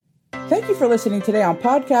Thank you for listening today on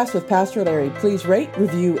Podcast with Pastor Larry. Please rate,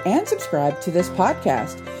 review, and subscribe to this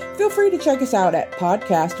podcast. Feel free to check us out at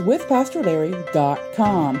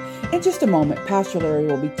podcastwithpastorlarry.com. In just a moment, Pastor Larry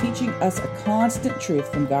will be teaching us a constant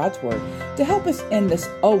truth from God's Word to help us in this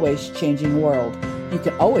always changing world. You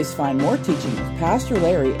can always find more teaching with Pastor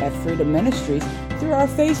Larry at Freedom Ministries through our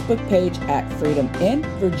Facebook page at Freedom in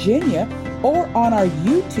Virginia, or on our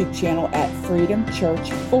YouTube channel at Freedom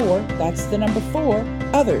Church 4, that's the number 4,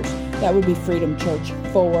 Others. That would be Freedom Church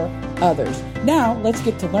 4, Others. Now, let's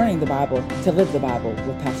get to learning the Bible, to live the Bible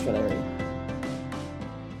with Pastor Larry.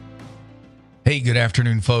 Hey, good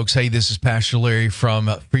afternoon, folks. Hey, this is Pastor Larry from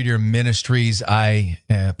Freedom Ministries. I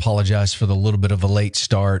apologize for the little bit of a late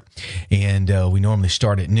start, and we normally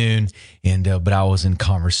start at noon, but I was in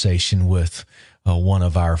conversation with one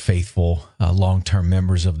of our faithful long-term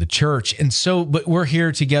members of the church. But we're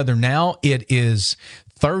here together now. It is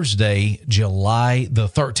Thursday, July the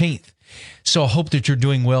 13th. So I hope that you're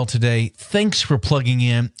doing well today. Thanks for plugging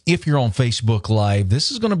in. If you're on Facebook Live,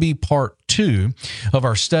 this is going to be part 2 of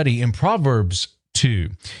our study in Proverbs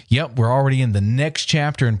 2. Yep, we're already in the next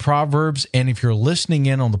chapter in Proverbs. And if you're listening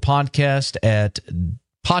in on the podcast at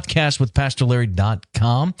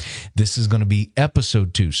podcastwithpastorlarry.com. This is going to be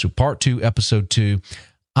episode 2. So part 2, episode 2.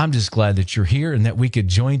 I'm just glad that you're here and that we could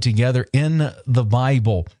join together in the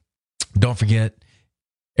Bible. Don't forget,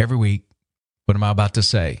 every week, what am I about to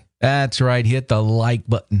say? That's right. Hit the like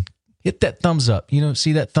button. Hit that thumbs up.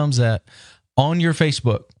 See that thumbs up on your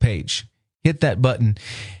Facebook page. Hit that button.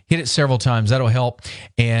 Hit it several times. That'll help.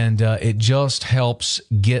 And it just helps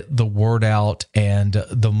get the word out. And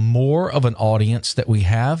the more of an audience that we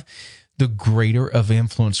have, the greater of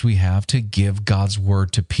influence we have to give God's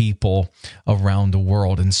word to people around the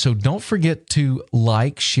world. And so don't forget to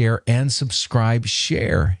like, share, and subscribe.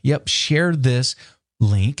 Share. Yep, share this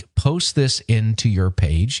link, post this into your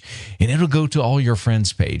page, and it'll go to all your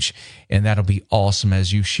friends' page. And that'll be awesome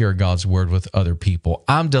as you share God's word with other people.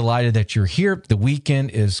 I'm delighted that you're here. The weekend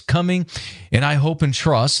is coming, and I hope and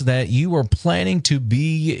trust that you are planning to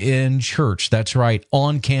be in church. That's right,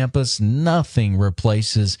 on campus. Nothing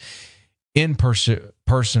replaces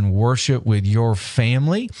in-person worship with your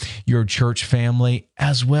family, your church family,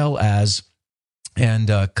 as well as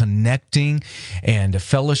connecting and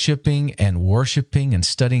fellowshipping and worshiping and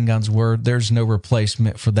studying God's word. There's no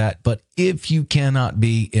replacement for that. But if you cannot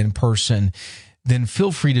be in person, then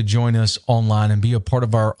feel free to join us online and be a part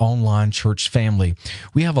of our online church family.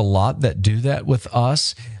 We have a lot that do that with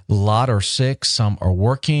us. A lot are sick, some are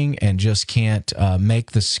working and just can't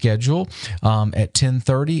make the schedule at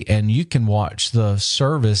 10:30, and you can watch the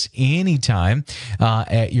service anytime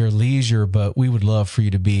at your leisure, but we would love for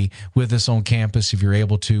you to be with us on campus if you're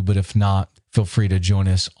able to, but if not, feel free to join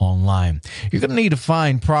us online. You're going to need to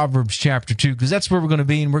find Proverbs chapter 2 because that's where we're going to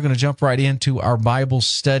be, and we're going to jump right into our Bible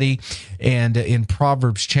study and in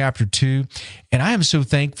Proverbs chapter 2. And I am so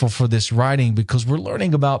thankful for this writing because we're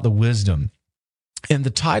learning about the wisdom. And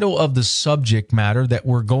the title of the subject matter that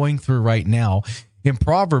we're going through right now in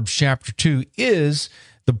Proverbs chapter 2 is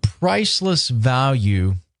the priceless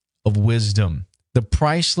value of wisdom. The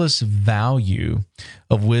priceless value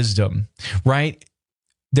of wisdom, right?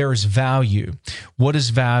 There's value. What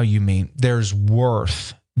does value mean? There's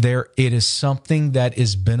worth. It is something that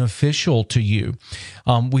is beneficial to you.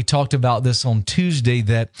 We talked about this on Tuesday,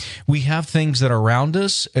 that we have things that are around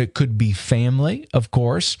us. It could be family, of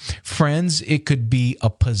course, friends. It could be a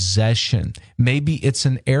possession. Maybe it's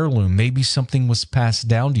an heirloom. Maybe something was passed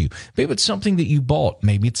down to you. Maybe it's something that you bought.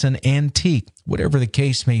 Maybe it's an antique. Whatever the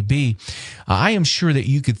case may be, I am sure that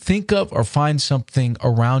you could think of or find something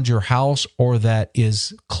around your house or that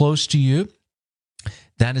is close to you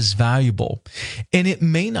that is valuable. And it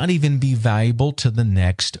may not even be valuable to the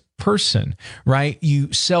next person, right?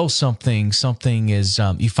 You sell something is,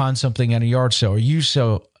 you find something at a yard sale, or you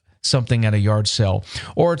sell something at a yard sale,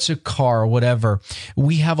 or it's a car or whatever.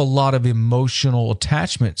 We have a lot of emotional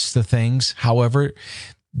attachments to things. However,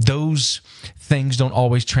 those things don't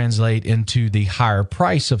always translate into the higher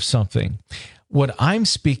price of something. What I'm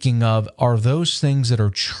speaking of are those things that are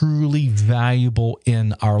truly valuable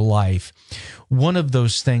in our life. One of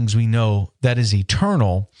those things we know that is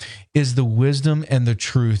eternal is the wisdom and the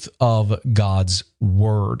truth of God's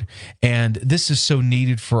word. And this is so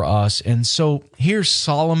needed for us. And so here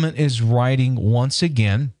Solomon is writing once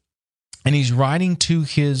again And he's writing to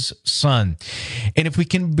his son. And if we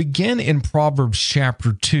can begin in Proverbs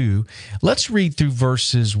chapter 2, let's read through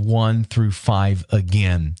verses 1 through 5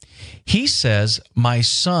 again. He says, "My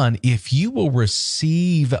son, if you will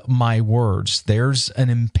receive my words," there's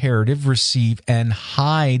an imperative, receive, "and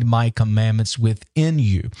hide my commandments within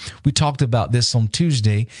you." We talked about this on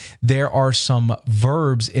Tuesday. There are some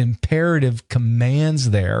verbs, imperative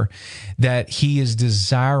commands there that he is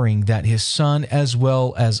desiring that his son as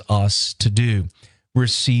well as us to do.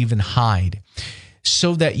 Receive and hide,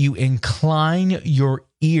 so that you incline your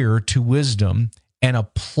ear to wisdom and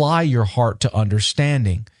apply your heart to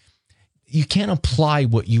understanding. You can't apply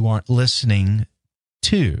what you aren't listening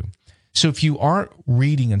to. So if you aren't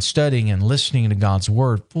reading and studying and listening to God's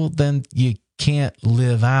word, well, then you can't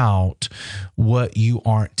live out what you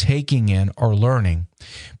aren't taking in or learning.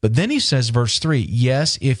 But then he says, verse 3,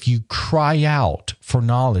 yes, if you cry out for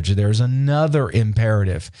knowledge, there's another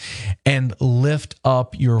imperative, and lift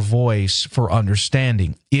up your voice for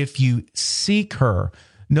understanding. If you seek her,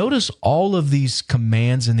 notice all of these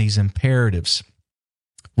commands and these imperatives.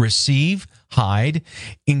 Receive, hide,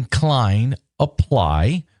 incline,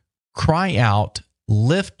 apply, cry out,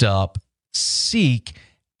 lift up, seek,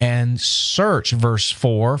 and search, verse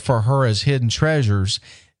 4, for her as hidden treasures.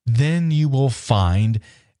 Then you will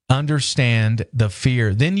understand the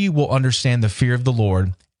fear. Then you will understand the fear of the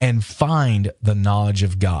Lord and find the knowledge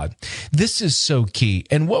of God. This is so key.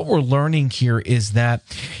 And what we're learning here is that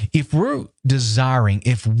if we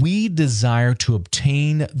desire to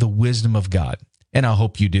obtain the wisdom of God, and I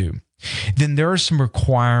hope you do, then there are some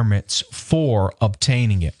requirements for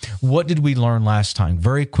obtaining it. What did we learn last time?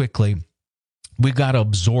 Very quickly, we've got to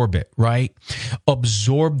absorb it, right?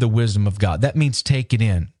 Absorb the wisdom of God. That means take it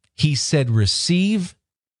in. He said, receive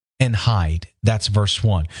and hide. That's verse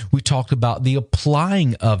 1. We talked about the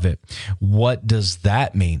applying of it. What does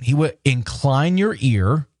that mean? He would incline your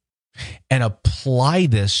ear and apply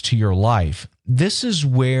this to your life. This is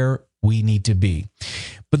where we need to be.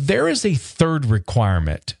 But there is a third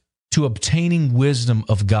requirement to obtaining wisdom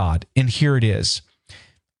of God, and here it is.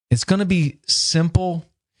 It's going to be simple,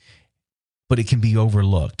 but it can be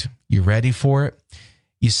overlooked. You ready for it?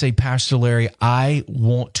 You say, Pastor Larry, I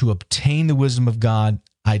want to obtain the wisdom of God.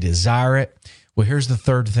 I desire it. Well, here's the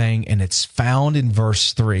third thing, and it's found in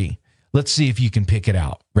verse 3. Let's see if you can pick it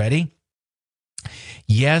out. Ready?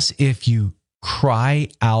 Yes, if you cry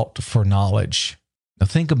out for knowledge. Now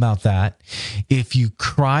think about that. If you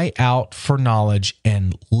cry out for knowledge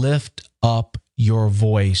and lift up your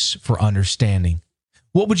voice for understanding,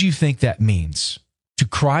 what would you think that means? To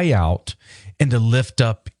cry out and to lift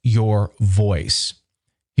up your voice.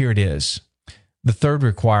 Here it is. The third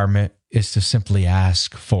requirement is to simply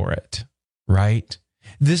ask for it, right?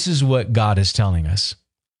 This is what God is telling us.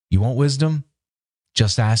 You want wisdom?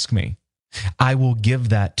 Just ask me. I will give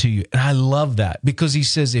that to you. And I love that because he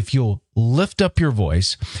says, if you'll lift up your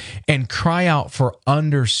voice and cry out for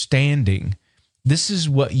understanding, this is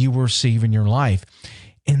what you will receive in your life.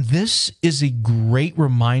 And this is a great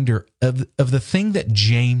reminder of the thing that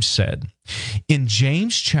James said. In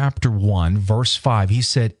James chapter 1, verse 5, he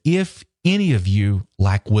said, if any of you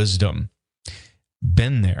lack wisdom,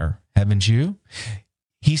 been there, haven't you?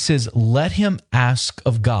 He says, let him ask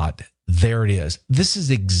of God. There it is. This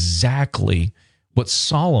is exactly what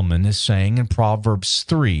Solomon is saying in Proverbs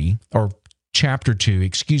 3, or chapter 2,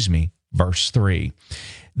 verse 3.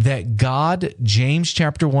 That God, James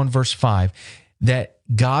chapter 1, verse 5, that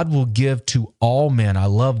God will give to all men. I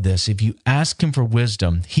love this. If you ask him for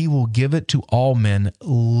wisdom, he will give it to all men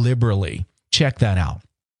liberally. Check that out.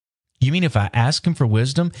 You mean if I ask him for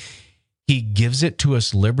wisdom, he gives it to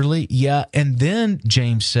us liberally? Yeah. And then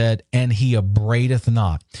James said, and he upbraideth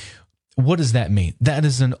not. What does that mean? That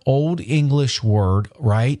is an old English word,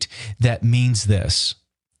 right? That means this.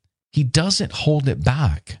 He doesn't hold it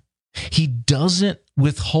back. He doesn't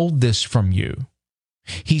withhold this from you.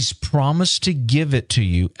 He's promised to give it to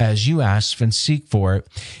you as you ask and seek for it.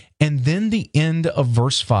 And then the end of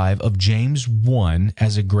verse 5 of James 1,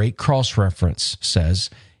 as a great cross-reference says,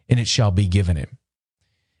 and it shall be given him.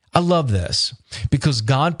 I love this because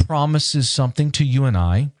God promises something to you and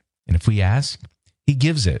I, and if we ask, he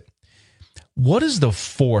gives it. What is the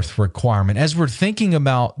fourth requirement? As we're thinking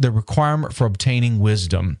about the requirement for obtaining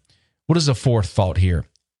wisdom, what is a fourth thought here?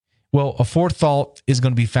 Well, a fourth thought is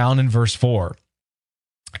going to be found in verse 4.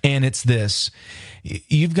 And it's this.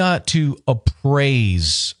 You've got to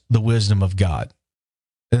appraise the wisdom of God.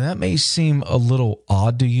 And that may seem a little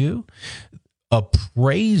odd to you.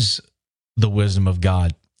 Appraise the wisdom of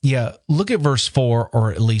God. Yeah, look at verse 4,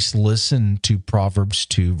 or at least listen to Proverbs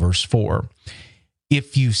 2, verse 4.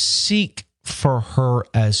 If you seek for her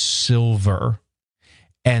as silver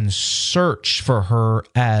and search for her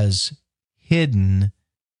as hidden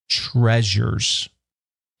treasures.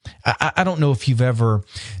 I don't know if you've ever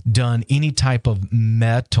done any type of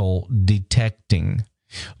metal detecting,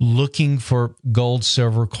 looking for gold,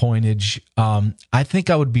 silver coinage. I think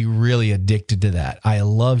I would be really addicted to that. I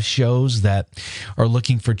love shows that are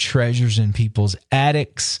looking for treasures in people's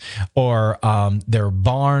attics or their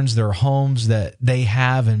barns, their homes that they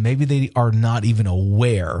have, and maybe they are not even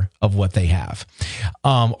aware of what they have.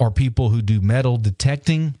 Or people who do metal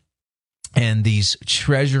detecting. And these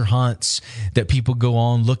treasure hunts that people go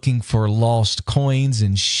on looking for lost coins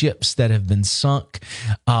and ships that have been sunk,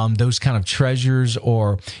 those kind of treasures,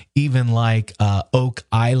 or even like Oak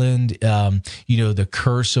Island, the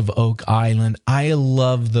curse of Oak Island. I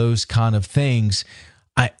love those kind of things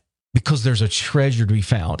because there's a treasure to be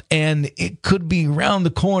found, and it could be around the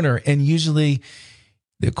corner. And usually,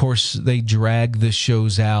 of course, they drag the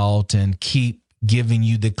shows out and keep giving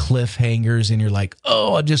you the cliffhangers, and you're like,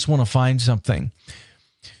 oh, I just want to find something.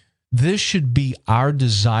 This should be our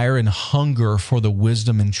desire and hunger for the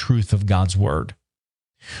wisdom and truth of God's word.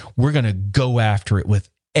 We're going to go after it with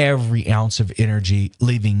every ounce of energy,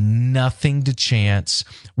 leaving nothing to chance.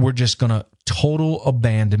 We're just going to total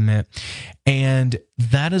abandonment. And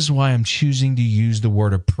that is why I'm choosing to use the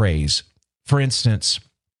word appraise. For instance,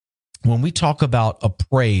 when we talk about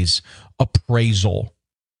appraisal,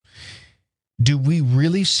 do we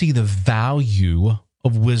really see the value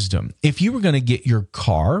of wisdom? If you were going to get your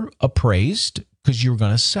car appraised because you were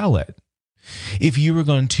going to sell it, if you were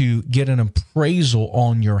going to get an appraisal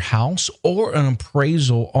on your house or an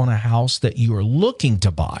appraisal on a house that you are looking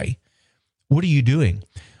to buy, what are you doing?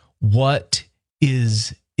 What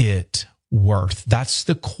is it worth? That's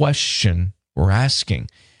the question we're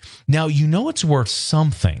asking. Now, you know it's worth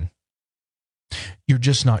something. You're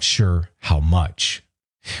just not sure how much.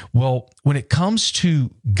 Well, when it comes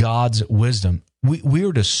to God's wisdom, we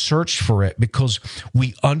are to search for it because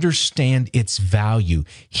we understand its value.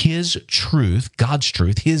 His truth, God's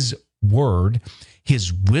truth, His word,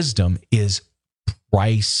 His wisdom is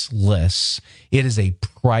priceless. It is a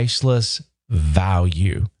priceless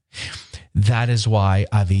value. That is why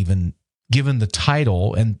I've even given the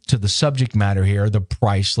title and to the subject matter here, the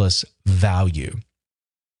priceless value.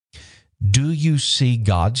 Do you see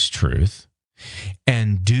God's truth?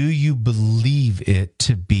 And do you believe it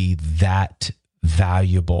to be that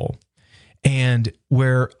valuable? And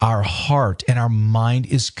where our heart and our mind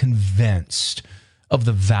is convinced of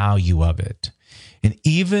the value of it. And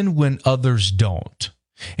even when others don't,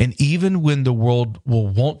 and even when the world will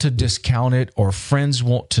want to discount it or friends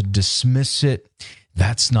want to dismiss it,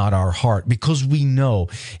 that's not our heart, because we know.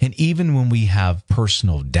 And even when we have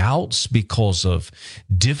personal doubts because of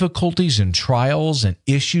difficulties and trials and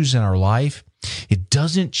issues in our life, it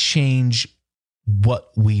doesn't change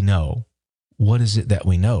what we know. What is it that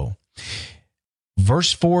we know?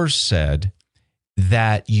 Verse 4 said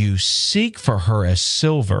that you seek for her as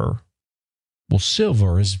silver. Well,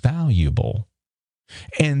 silver is valuable.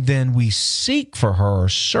 And then we seek for her,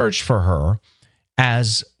 search for her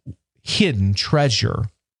as hidden treasure.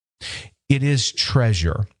 It is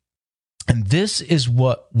treasure. And this is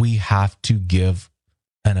what we have to give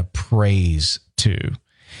an appraise to.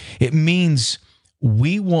 It means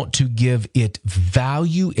we want to give it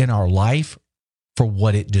value in our life for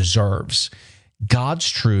what it deserves. God's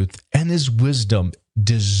truth and His wisdom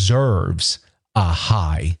deserves a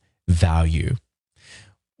high value.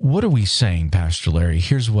 What are we saying, Pastor Larry?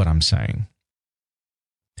 Here's what I'm saying.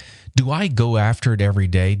 Do I go after it every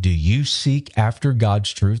day? Do you seek after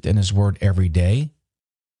God's truth and His word every day?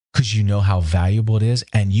 Because you know how valuable it is,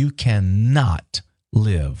 and you cannot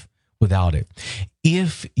live without it.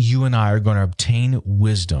 If you and I are going to obtain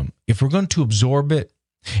wisdom, if we're going to absorb it,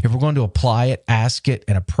 if we're going to apply it, ask it,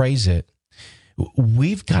 and appraise it,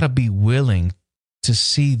 we've got to be willing to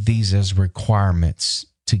see these as requirements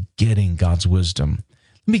to getting God's wisdom.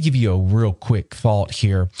 Let me give you a real quick thought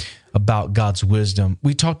here about God's wisdom.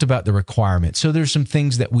 We talked about the requirements. So there's some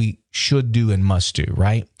things that we should do and must do,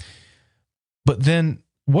 right? But then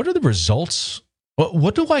what are the results?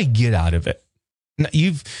 What do I get out of it? Now,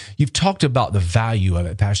 you've talked about the value of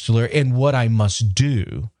it, Pastor Larry, and what I must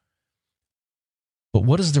do. But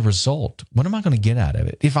what is the result? What am I going to get out of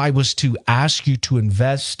it? If I was to ask you to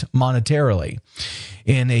invest monetarily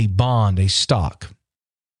in a bond, a stock,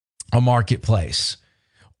 a marketplace,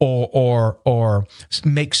 or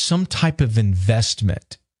make some type of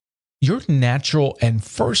investment, your natural and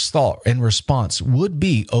first thought and response would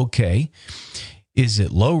be, okay, is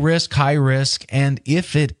it low risk, high risk? And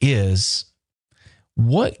if it is,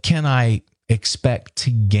 what can I expect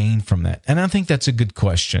to gain from that? And I think that's a good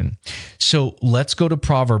question. So let's go to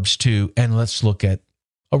Proverbs 2 and let's look at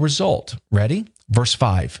a result. Ready? Verse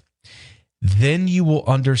 5. Then you will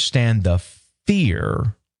understand the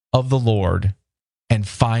fear of the Lord and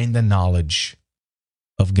find the knowledge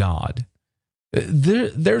of God.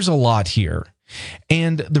 There's a lot here.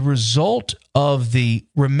 And the result of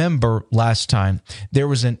remember last time, there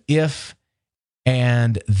was an if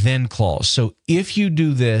and then clause. So if you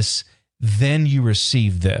do this, then you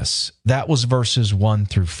receive this. That was verses 1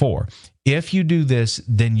 through 4. If you do this,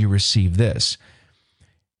 then you receive this.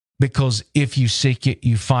 Because if you seek it,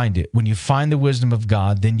 you find it. When you find the wisdom of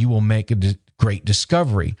God, then you will make a great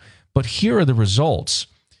discovery. But here are the results.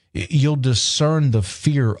 You'll discern the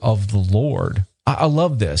fear of the Lord. I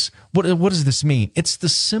love this. What does this mean? It's the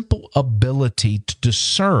simple ability to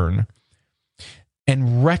discern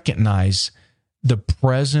and recognize the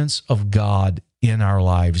presence of God in our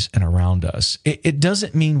lives and around us. It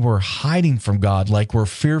doesn't mean we're hiding from God, like we're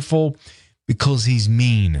fearful because he's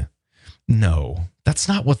mean. No, that's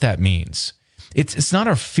not what that means. It's not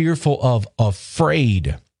a fearful of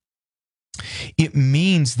afraid. It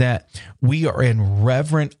means that we are in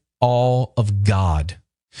reverent awe of God.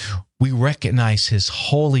 We recognize his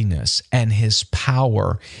holiness and his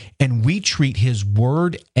power, and we treat his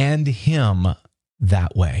word and him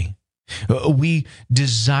that way. We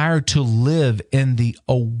desire to live in the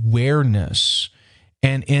awareness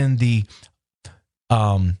and in the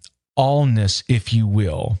allness, if you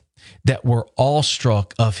will, that we're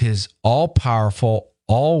awestruck of his all-powerful,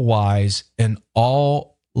 all-wise, and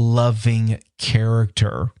all-loving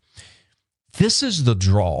character. This is the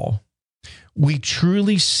draw. We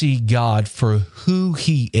truly see God for who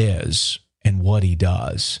he is and what he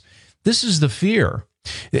does. This is the fear.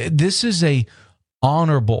 This is a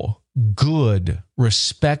honorable, good,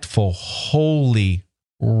 respectful, holy,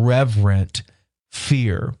 reverent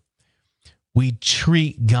fear. We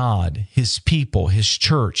treat God, his people, his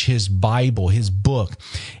church, his Bible, his book,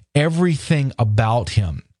 everything about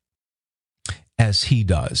him as he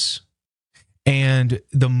does. And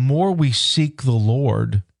the more we seek the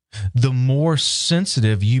Lord, the more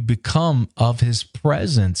sensitive you become of his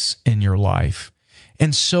presence in your life.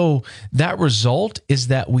 And so that result is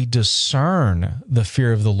that we discern the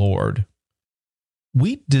fear of the Lord.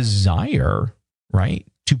 We desire, right,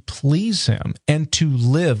 to please him and to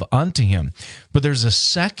live unto him. But there's a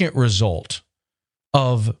second result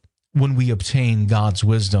of when we obtain God's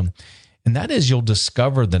wisdom, and that is you'll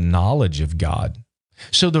discover the knowledge of God.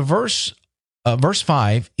 So the verse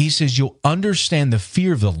 5, he says, you'll understand the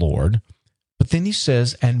fear of the Lord, but then he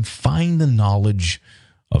says, and find the knowledge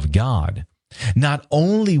of God. Not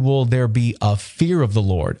only will there be a fear of the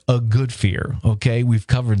Lord, a good fear, okay, we've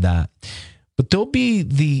covered that, but there'll be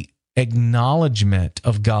the acknowledgement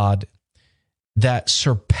of God that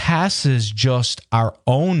surpasses just our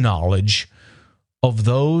own knowledge of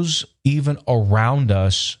those even around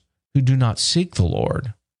us who do not seek the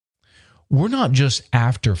Lord. We're not just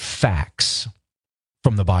after facts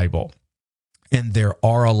from the Bible. And there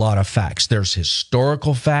are a lot of facts. There's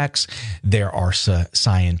historical facts. There are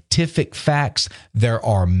scientific facts. There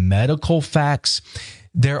are medical facts.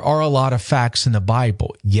 There are a lot of facts in the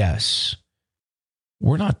Bible. Yes.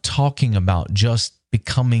 We're not talking about just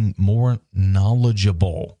becoming more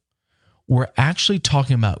knowledgeable. We're actually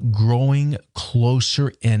talking about growing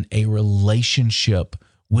closer in a relationship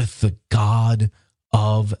with the God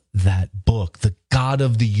of that book, the God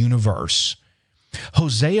of the universe.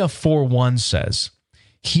 Hosea 4:1 says,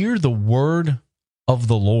 hear the word of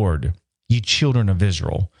the Lord, ye children of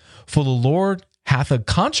Israel, for the Lord hath a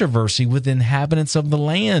controversy with the inhabitants of the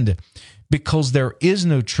land, because there is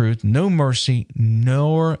no truth, no mercy,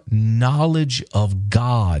 nor knowledge of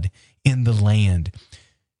God in the land.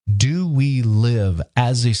 Do we live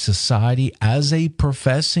as a society, as a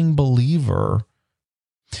professing believer,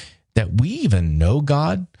 that we even know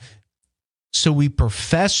God? So we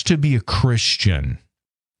profess to be a Christian,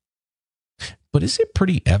 but is it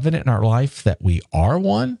pretty evident in our life that we are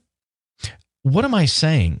one? What am I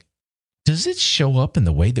saying? Does it show up in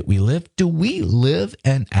the way that we live? Do we live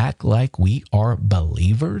and act like we are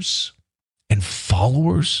believers and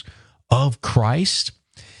followers of Christ?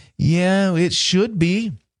 Yeah, it should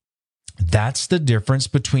be. That's the difference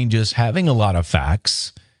between just having a lot of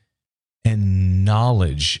facts and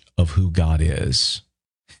knowledge of who God is.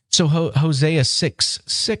 So Hosea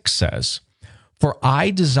 6:6 says, for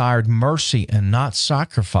I desired mercy and not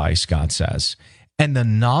sacrifice, God says, and the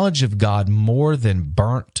knowledge of God more than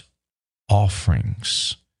burnt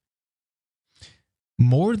offerings.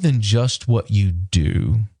 More than just what you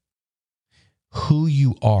do, who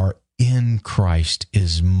you are in Christ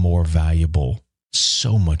is more valuable,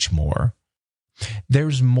 so much more.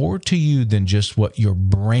 There's more to you than just what your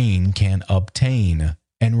brain can obtain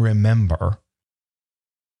and remember.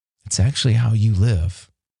 It's actually how you live.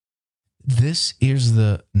 This is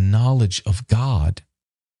the knowledge of God.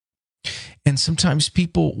 And sometimes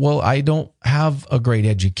people, well, I don't have a great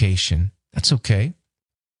education. That's okay.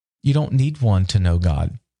 You don't need one to know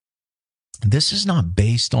God. This is not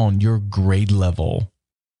based on your grade level.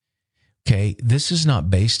 Okay, this is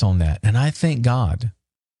not based on that. And I thank God.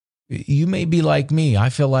 You may be like me. I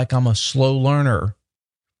feel like I'm a slow learner.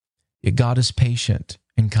 Yet God is patient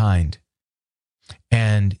and kind.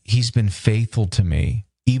 And He's been faithful to me,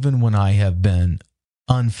 even when I have been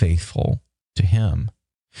unfaithful to Him.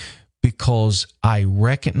 Because I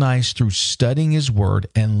recognize through studying His Word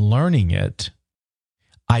and learning it,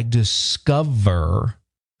 I discover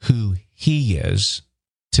who He is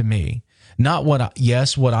to me. Not what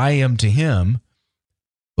I am to Him,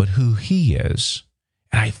 but who He is.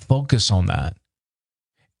 And I focus on that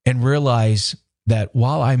and realize that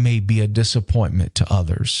while I may be a disappointment to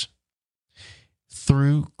others,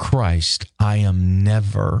 through Christ, I am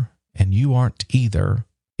never, and you aren't either,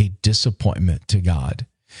 a disappointment to God.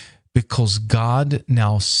 Because God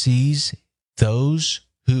now sees those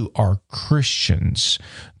who are Christians,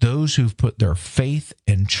 those who've put their faith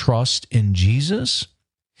and trust in Jesus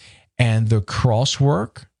and the cross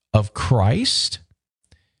work of Christ.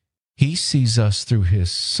 He sees us through His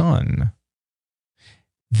Son.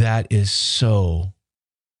 That is so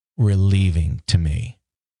relieving to me.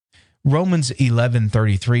 Romans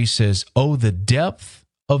 11:33 says, "Oh, the depth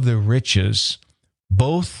of the riches,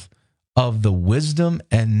 both of the wisdom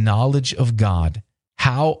and knowledge of God,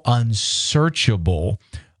 how unsearchable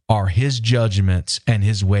are His judgments and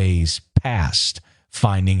His ways past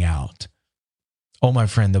finding out." Oh, my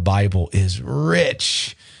friend, the Bible is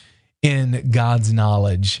rich in God's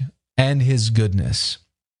knowledge and His goodness.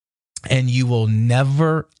 And you will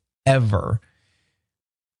never, ever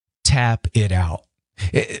tap it out.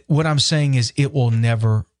 What I'm saying is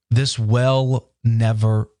this well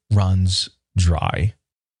never runs dry.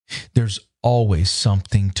 There's always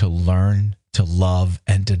something to learn, to love,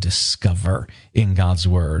 and to discover in God's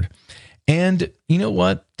Word. And you know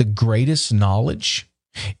what? The greatest knowledge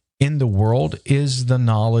in the world is the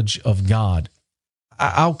knowledge of God.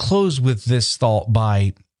 I'll close with this thought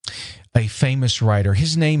by a famous writer.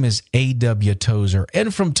 His name is A.W. Tozer.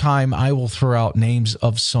 And from time, I will throw out names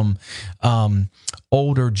of some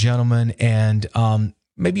older gentlemen, and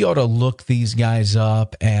maybe you ought to look these guys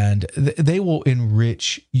up, and they will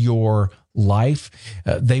enrich your life.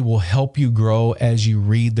 They will help you grow as you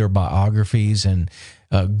read their biographies and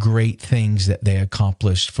great things that they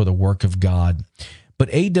accomplished for the work of God. But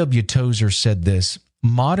A.W. Tozer said this: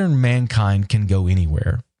 modern mankind can go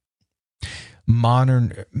anywhere.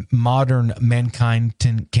 Modern mankind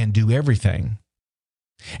can do everything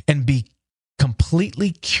and be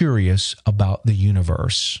completely curious about the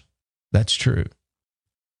universe. That's true.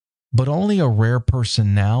 But only a rare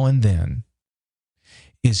person now and then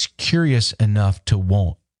is curious enough to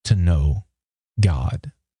want to know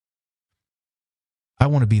God. I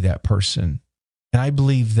want to be that person. And I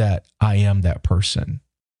believe that I am that person.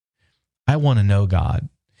 I want to know God.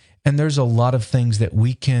 And there's a lot of things that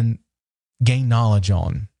we can gain knowledge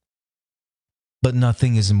on. But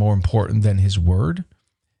nothing is more important than His Word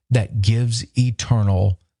that gives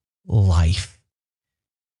eternal life.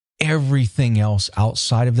 Everything else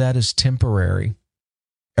outside of that is temporary.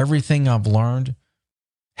 Everything I've learned,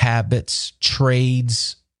 habits,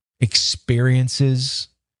 trades, experiences,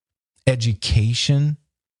 education,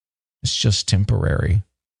 it's just temporary.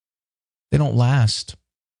 They don't last.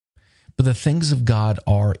 But the things of God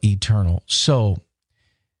are eternal. So,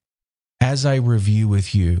 as I review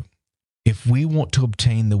with you, if we want to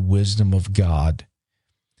obtain the wisdom of God,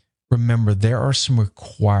 remember there are some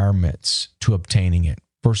requirements to obtaining it.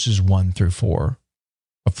 Verses 1 through 4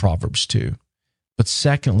 of Proverbs 2. But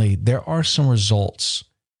secondly, there are some results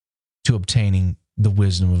to obtaining the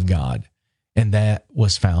wisdom of God. And that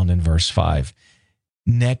was found in verse 5.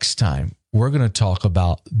 Next time, we're going to talk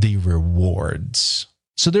about the rewards.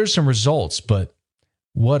 So there's some results, but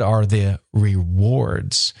what are the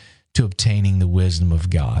rewards to obtaining the wisdom of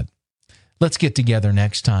God? Let's get together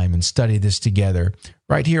next time and study this together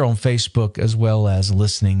right here on Facebook, as well as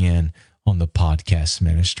listening in on the podcast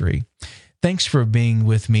ministry. Thanks for being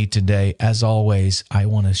with me today. As always, I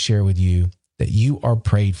want to share with you that you are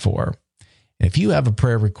prayed for. And if you have a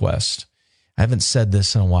prayer request, I haven't said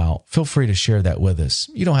this in a while, feel free to share that with us.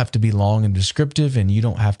 You don't have to be long and descriptive, and you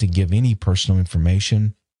don't have to give any personal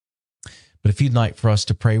information. But if you'd like for us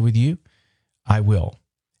to pray with you, I will.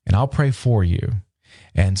 and I'll pray for you.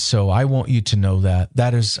 And so I want you to know that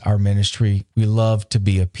that is our ministry. We love to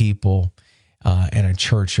be a people and a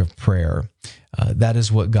church of prayer. That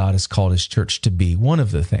is what God has called his church to be, one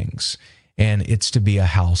of the things, and it's to be a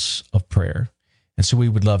house of prayer. And so we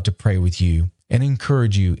would love to pray with you and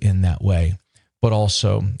encourage you in that way. But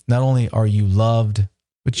also, not only are you loved,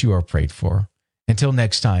 but you are prayed for. Until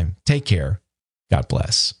next time, take care. God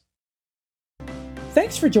bless.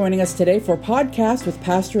 Thanks for joining us today for Podcast with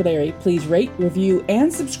Pastor Larry. Please rate, review,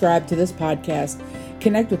 and subscribe to this podcast.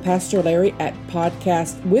 Connect with Pastor Larry at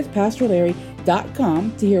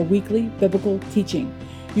podcastwithpastorlarry.com to hear weekly biblical teaching.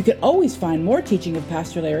 You can always find more teaching of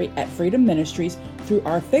Pastor Larry at Freedom Ministries through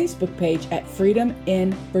our Facebook page at Freedom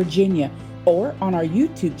in Virginia, or on our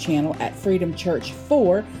YouTube channel at Freedom Church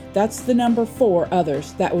 4. That's the number 4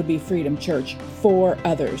 others. That would be Freedom Church 4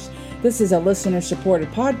 others. This is a listener-supported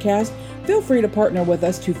podcast. Feel free to partner with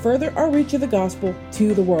us to further our reach of the gospel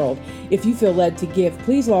to the world. If you feel led to give,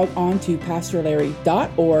 please log on to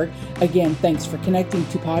pastorlarry.org. Again, thanks for connecting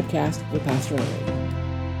to Podcast with Pastor Larry.